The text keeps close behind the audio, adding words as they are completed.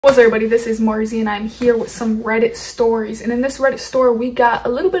What's up, everybody? This is Marzi and I'm here with some Reddit stories, and in this Reddit story we got a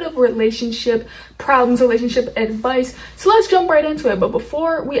little bit of relationship problems, relationship advice, so let's jump right into it. But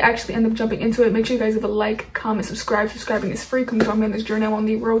before we actually end up jumping into it, make sure you guys leave a like, comment, subscribe. Subscribing is free. Come join me on this journey. I'm on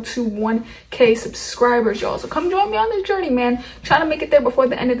the road to 1K subscribers, y'all, so come join me on this journey, man. Trying to make it there before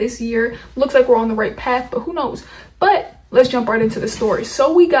the end of this year. Looks like we're on the right path, but who knows. But let's jump right into the story.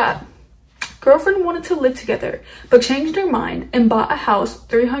 So we got girlfriend wanted to live together, but changed her mind and bought a house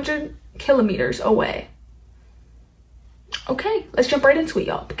 300 kilometers away. Okay, let's jump right into it,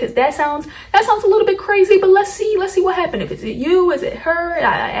 y'all, because that sounds a little bit crazy, but let's see what happened. If it's you, is it her?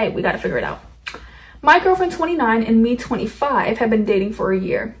 Hey, we gotta figure it out. My girlfriend, 29, and me, 25, have been dating for a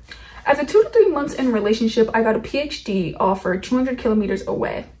year. After 2 to 3 months in relationship, I got a PhD offer 200 kilometers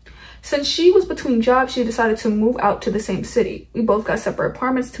away. Since she was between jobs, she decided to move out to the same city. We both got separate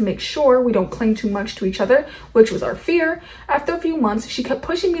apartments to make sure we don't cling too much to each other, which was our fear. After a few months, she kept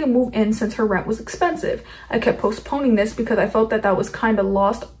pushing me to move in since her rent was expensive. I kept postponing this because I felt that we kind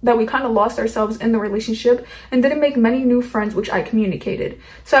of lost ourselves in the relationship and didn't make many new friends, which I communicated.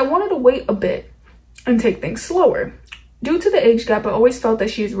 So I wanted to wait a bit and take things slower. Due to the age gap, I always felt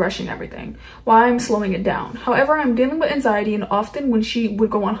that she is rushing everything, while I'm slowing it down. However, I'm dealing with anxiety, and often when she would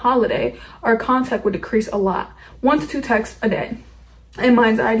go on holiday, our contact would decrease a lot, 1 to 2 texts a day, and my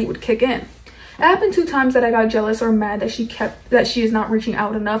anxiety would kick in. It happened 2 times that I got jealous or mad that she is not reaching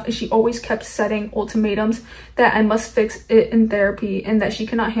out enough, and she always kept setting ultimatums that I must fix it in therapy and that she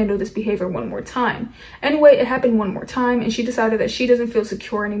cannot handle this behavior one more time. Anyway, it happened one more time, and she decided that she doesn't feel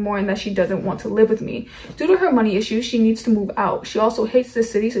secure anymore and that she doesn't want to live with me. Due to her money issues, she needs to move out. She also hates the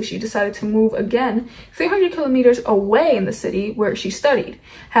city, so she decided to move again 300 kilometers away in the city where she studied,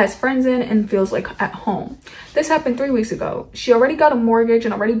 has friends in, and feels like at home. This happened 3 weeks ago. She already got a mortgage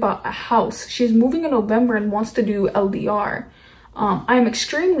and already bought a house. She's moving in November and wants to do LDR. I am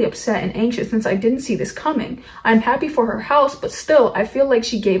extremely upset and anxious since I didn't see this coming. I'm happy for her house, but still, I feel like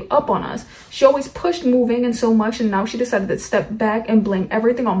she gave up on us. She always pushed moving and so much, and now she decided to step back and blame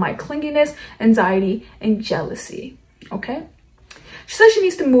everything on my clinginess, anxiety, and jealousy. Okay? She says she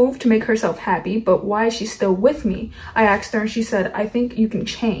needs to move to make herself happy, but why is she still with me? I asked her and she said, I think you can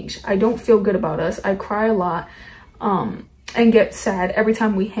change. I don't feel good about us. I cry a lot and get sad every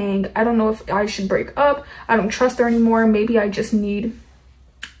time we hang. I don't know if I should break up. I don't trust her anymore. Maybe I just need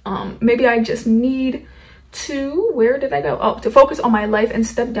to, where did I go? Oh, to focus on my life and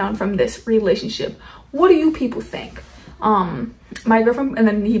step down from this relationship. What do you people think? My girlfriend, and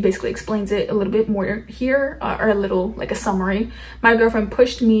then he basically explains it a little bit more here, or a little like a summary. My girlfriend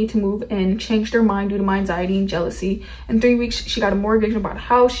pushed me to move in, changed her mind due to my anxiety and jealousy. In 3 weeks, she got a mortgage and bought a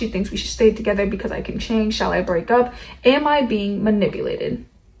house. She thinks we should stay together because I can change. Shall I break up? Am I being manipulated?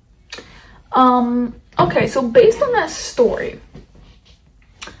 Okay, so based on that story,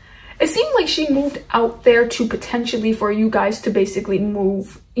 it seemed like she moved out there to potentially for you guys to basically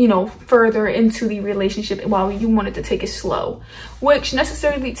move, you know, further into the relationship while you wanted to take it slow, which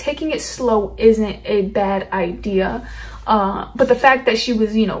necessarily taking it slow isn't a bad idea. But the fact that she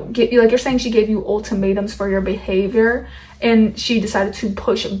was, you know, like you're saying, she gave you ultimatums for your behavior and she decided to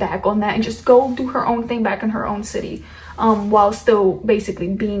push back on that and just go do her own thing back in her own city, while still basically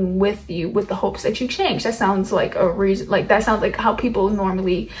being with you with the hopes that you change. That sounds like a reason, like that sounds like how people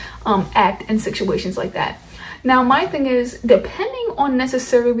normally act in situations like that. Now, my thing is, depending on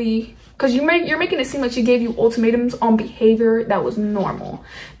necessarily, because you're making it seem like she gave you ultimatums on behavior that was normal.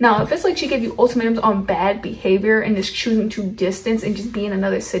 Now, if it's like she gave you ultimatums on bad behavior and just choosing to distance and just be in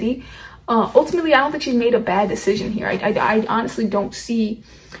another city, ultimately, I don't think she made a bad decision here. I honestly don't see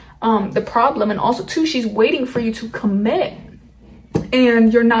the problem. And also, too, she's waiting for you to commit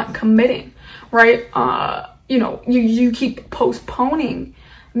and you're not committing, right? You know, you keep postponing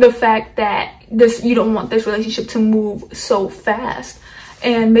the fact that you don't want this relationship to move so fast.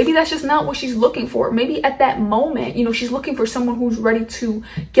 And maybe that's just not what she's looking for. Maybe at that moment, you know, she's looking for someone who's ready to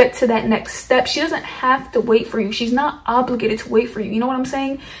get to that next step. She doesn't have to wait for you. She's not obligated to wait for you. You know what I'm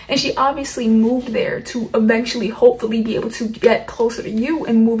saying? And she obviously moved there to eventually, hopefully be able to get closer to you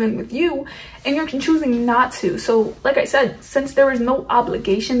and move in with you. And you're choosing not to. So like I said, since there is no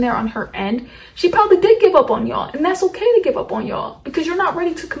obligation there on her end, she probably did give up on y'all. And that's okay to give up on y'all because you're not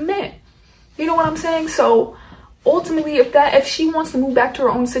ready to commit. You know what I'm saying? So ultimately, if she wants to move back to her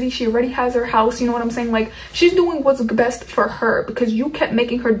own city, she already has her house, you know what I'm saying? Like, she's doing what's best for her because you kept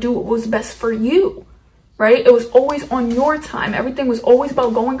making her do what was best for you, right? It was always on your time. Everything was always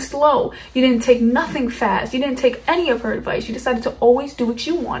about going slow. You didn't take nothing fast. You didn't take any of her advice. You decided to always do what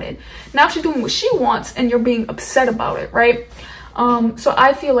you wanted. Now she's doing what she wants and you're being upset about it, right? So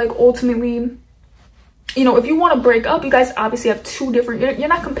I feel like ultimately you know, if you want to break up, you guys obviously have two different, you're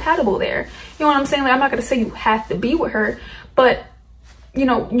not compatible there. You know what I'm saying? Like, I'm not going to say you have to be with her, but you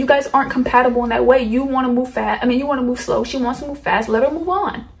know, you guys aren't compatible in that way. You want to move fast. I mean, you want to move slow. She wants to move fast. Let her move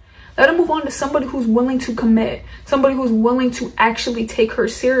on. Let her move on to somebody who's willing to commit, somebody who's willing to actually take her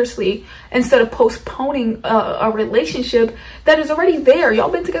seriously instead of postponing a relationship that is already there. Y'all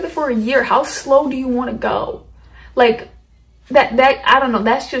been together for a year. How slow do you want to go? Like that I don't know.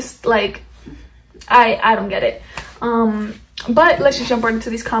 That's just like, I don't get it. But let's just jump right into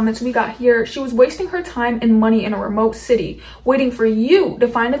these comments we got here. She was wasting her time and money in a remote city, waiting for you to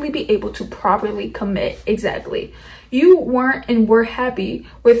finally be able to properly commit. Exactly. You weren't and were happy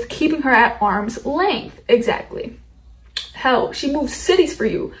with keeping her at arm's length. Exactly. Hell, she moved cities for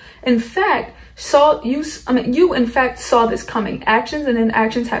you. In fact, you in fact saw this coming. Actions and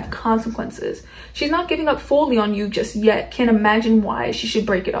inactions have consequences. She's not giving up fully on you just yet. Can't imagine why she should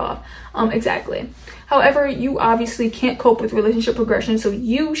break it off. Exactly. However, you obviously can't cope with relationship progression, so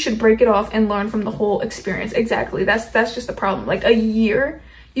you should break it off and learn from the whole experience. Exactly. That's just the problem. Like, a year,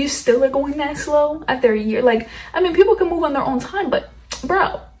 you still are going that slow after a year. Like, I mean, people can move on their own time, but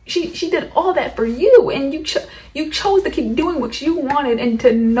bro, she did all that for you, and you chose to keep doing what you wanted and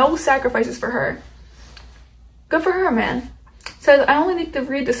to no sacrifices for her. Good for her, man. Says, I only need to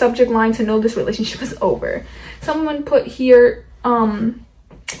read the subject line to know this relationship is over. Someone put here,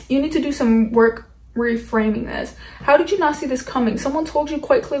 you need to do some work reframing this. How did you not see this coming? Someone told you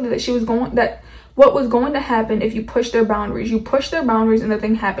quite clearly that what was going to happen if you pushed their boundaries. You pushed their boundaries and the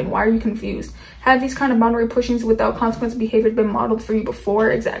thing happened. Why are you confused? Have these kind of boundary pushings without consequence behavior been modeled for you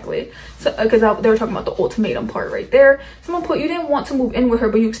before? Exactly. So because they were talking about the ultimatum part right there. Someone put, you didn't want to move in with her,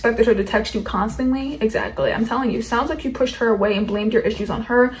 but you expected her to text you constantly. Exactly. I'm telling you, sounds like you pushed her away and blamed your issues on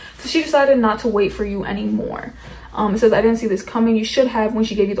her, so she decided not to wait for you anymore. It says, I didn't see this coming. You should have when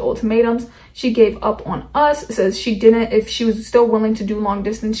she gave you the ultimatums. She gave up on us. It says she didn't. If she was still willing to do long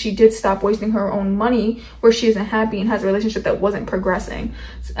distance, she did stop wasting her own money where she isn't happy and has a relationship that wasn't progressing.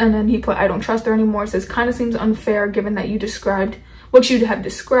 And then he put, I don't trust her anymore. It says, kind of seems unfair given that you described what you'd have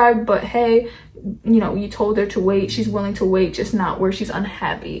described, but hey, you know, you told her to wait. She's willing to wait, just not where she's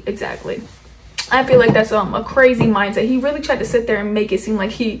unhappy. Exactly. I feel like that's a crazy mindset. He really tried to sit there and make it seem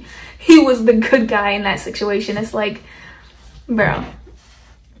like he was the good guy in that situation. It's like, bro,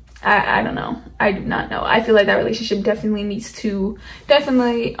 I don't know. I do not know. I feel like that relationship definitely needs to,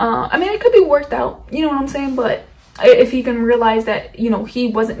 I mean, it could be worked out, you know what I'm saying? But if he can realize that, you know, he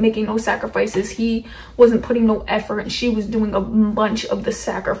wasn't making no sacrifices, he wasn't putting no effort, and she was doing a bunch of the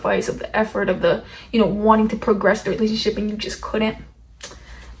sacrifice, of the effort, of the, you know, wanting to progress the relationship, and you just couldn't.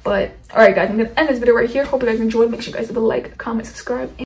 But all right, guys, I'm gonna end this video right here. Hope you guys enjoyed. Make sure you guys leave a like, comment, subscribe.